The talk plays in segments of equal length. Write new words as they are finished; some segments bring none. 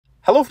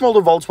Hello from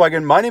Oldham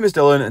Volkswagen, my name is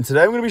Dylan and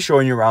today I'm going to be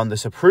showing you around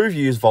this approved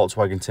used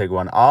Volkswagen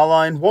Tiguan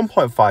R-Line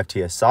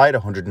 1.5 TSI at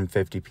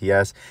 150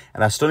 PS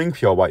and a stunning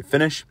pure white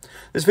finish.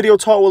 This video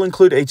talk will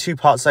include a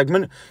two-part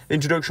segment. The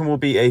introduction will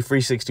be a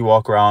 360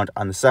 walk around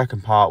and the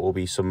second part will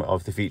be some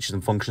of the features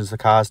and functions the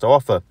car has to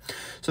offer.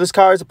 So this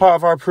car is a part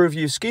of our approved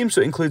used scheme, so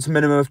it includes a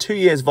minimum of 2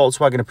 years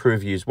Volkswagen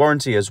approved used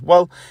warranty as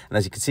well. And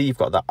as you can see, you've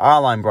got that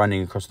R-Line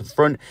branding across the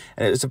front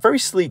and it's a very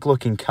sleek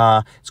looking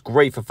car. It's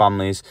great for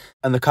families,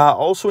 and the car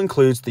also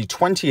includes the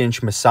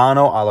 20-inch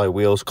Misano alloy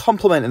wheels,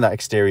 complementing that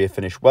exterior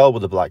finish well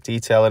with the black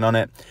detailing on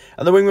it.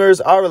 And the wing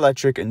mirrors are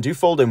electric and do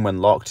fold in when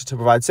locked to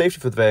provide safety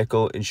for the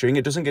vehicle, ensuring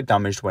it doesn't get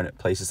damaged when at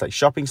places like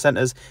shopping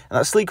centres. And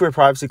that sleek rear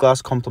privacy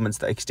glass complements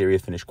the exterior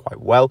finish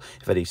quite well,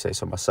 if I do say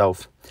so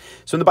myself.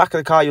 So in the back of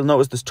the car, you'll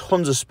notice there's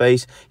tons of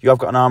space. You have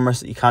got an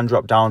armrest that you can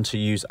drop down to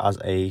use as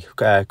a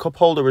cup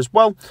holder as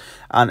well.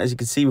 And as you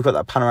can see, we've got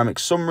that panoramic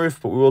sunroof,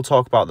 but we will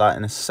talk about that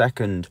in a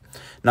second.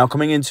 Now,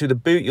 coming into the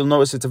boot, you'll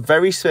notice it's a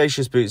very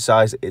spacious boot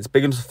size. It's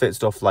big enough to fit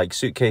stuff like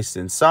suitcases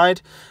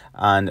inside.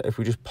 And if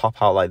we just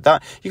pop out like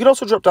that, you can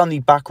also drop down the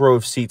back row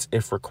of seats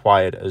if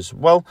required as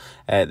well.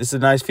 This is a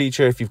nice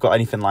feature if you've got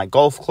anything like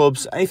golf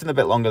clubs, anything a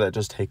bit longer that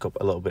does take up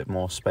a little bit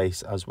more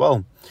space as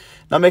well.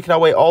 Now, making our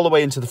way all the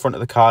way into the front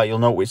of the car, you'll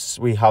notice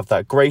we have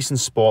that Grayson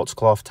sports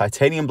cloth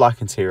titanium black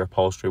interior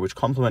upholstery, which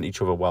complement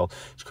each other well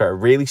to create a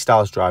really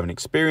stylish driving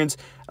experience.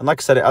 And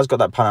like I said, it has got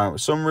that panoramic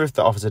sunroof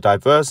that offers a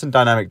diverse and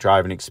dynamic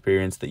driving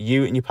experience that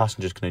you and your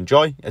passengers can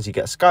enjoy as you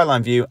get a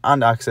skyline view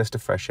and access to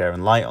fresh air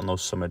and light on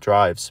those summer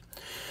drives.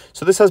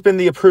 So this has been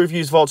the approved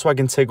used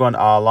Volkswagen Tiguan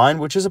R-Line,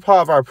 which is a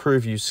part of our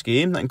approved used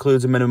scheme that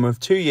includes a minimum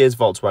of 2 years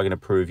Volkswagen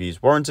approved used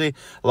warranty,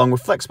 along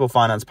with flexible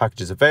finance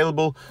packages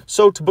available.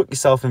 So to book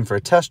yourself in for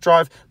a test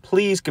drive,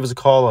 please give us a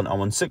call on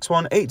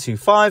 0161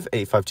 825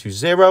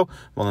 8520.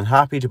 More than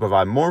happy to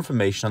provide more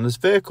information on this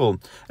vehicle.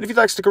 And if you'd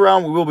like to stick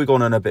around, we will be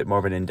going on a bit more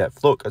of an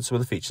in-depth look at some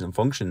of the features and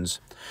functions.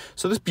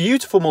 So this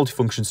beautiful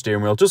multifunction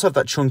steering wheel does have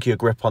that chunkier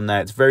grip on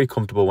there. It's very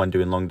comfortable when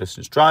doing long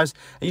distance drives.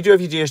 And you do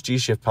have your DSG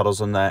shift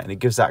paddles on there, and it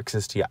gives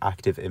access to your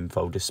active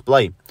info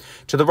display.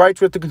 To the right,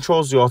 we have the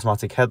controls of the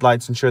automatic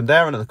headlights, ensuring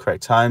they're on at the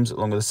correct times,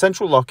 along with the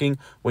central locking,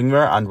 wing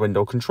mirror and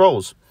window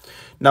controls.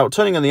 Now,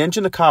 turning on the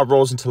engine, the car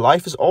rolls into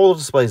life as all of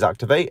the displays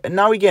activate, and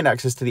now we gain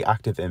access to the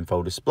active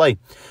info display.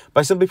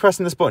 By simply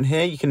pressing this button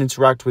here, you can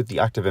interact with the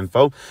active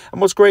info,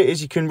 and what's great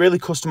is you can really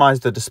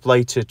customize the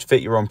display to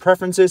fit your own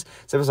preferences.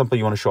 So, for example,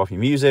 you want to show off your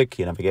music,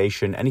 your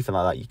navigation, anything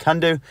like that, you can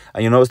do.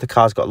 And you'll notice the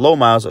car's got low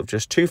miles of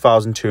just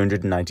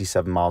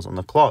 2,297 miles on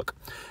the clock.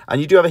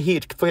 And you do have a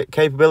heat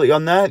capability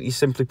on there. You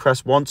simply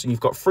press once, and you've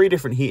got 3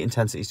 different heat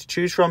intensities to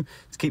choose from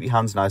to keep your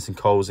hands nice and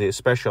cozy,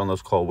 especially on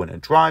those cold winter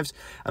drives.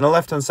 And on the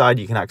left-hand side,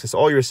 you can access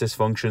all your assist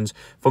functions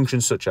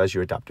such as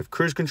your adaptive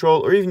cruise control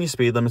or even your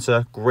speed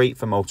limiter, great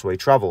for motorway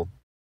travel.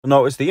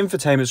 Notice the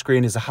infotainment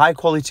screen is a high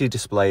quality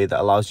display that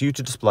allows you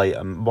to display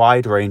a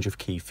wide range of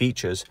key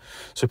features.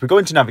 So if we go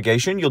into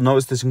navigation, you'll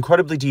notice this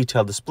incredibly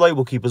detailed display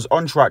will keep us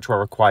on track to our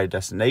required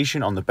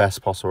destination on the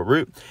best possible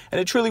route,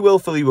 and it truly will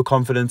fill you with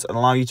confidence and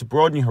allow you to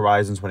broaden your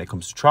horizons when it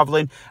comes to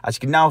traveling, as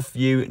you can now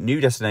view new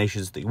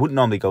destinations that you wouldn't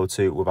normally go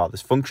to without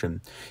this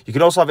function. You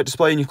can also have it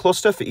display in your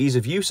cluster for ease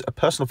of use, a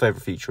personal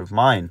favorite feature of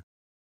mine.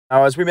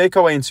 Now, as we make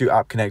our way into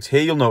App Connect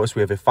here, you'll notice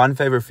we have a fan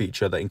favorite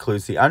feature that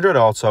includes the Android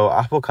Auto,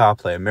 Apple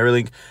CarPlay and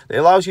MirrorLink that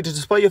allows you to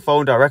display your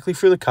phone directly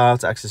through the car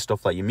to access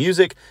stuff like your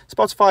music,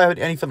 Spotify,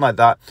 anything like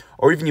that,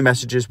 or even your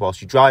messages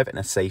whilst you drive in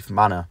a safe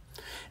manner.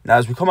 Now,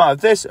 as we come out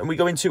of this and we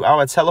go into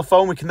our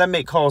telephone, we can then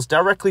make calls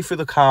directly through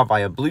the car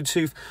via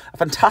Bluetooth. A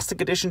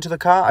fantastic addition to the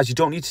car, as you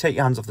don't need to take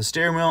your hands off the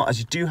steering wheel, as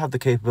you do have the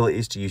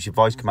capabilities to use your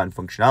voice command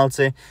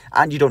functionality,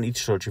 and you don't need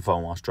to touch your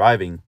phone whilst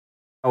driving.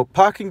 Now,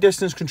 parking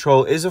distance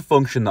control is a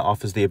function that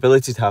offers the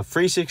ability to have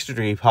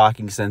 360-degree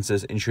parking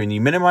sensors, ensuring you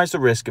minimize the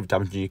risk of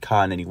damaging your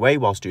car in any way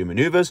whilst doing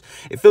maneuvers.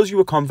 It fills you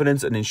with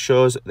confidence and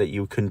ensures that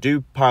you can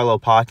do parallel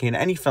parking,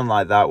 anything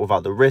like that,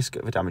 without the risk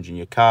of damaging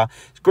your car.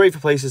 It's great for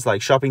places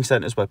like shopping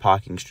centres where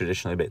parking is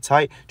traditionally a bit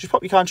tight. Just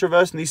pop your car into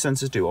reverse and these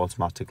sensors do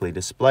automatically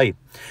display.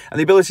 And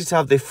the ability to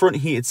have the front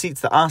heated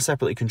seats that are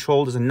separately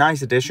controlled is a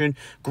nice addition.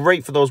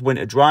 Great for those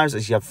winter drives,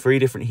 as you have 3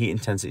 different heat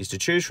intensities to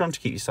choose from to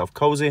keep yourself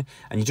cozy,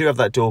 and you do have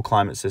that dual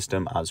climate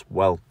system as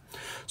well.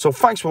 So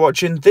thanks for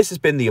watching. This has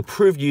been the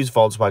approved used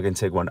Volkswagen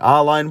Tiguan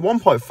R-Line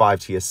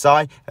 1.5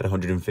 TSI at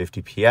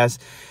 150 PS,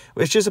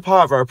 which is a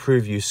part of our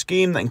approved used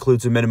scheme that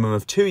includes a minimum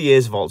of 2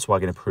 years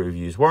Volkswagen approved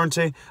used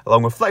warranty,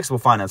 along with flexible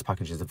finance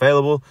packages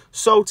available.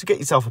 So to get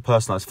yourself a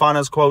personalised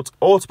finance quote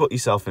or to put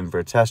yourself in for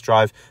a test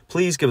drive,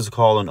 please give us a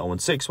call on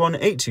 0161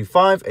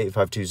 825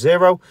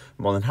 8520. I'm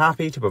more than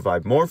happy to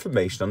provide more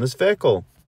information on this vehicle.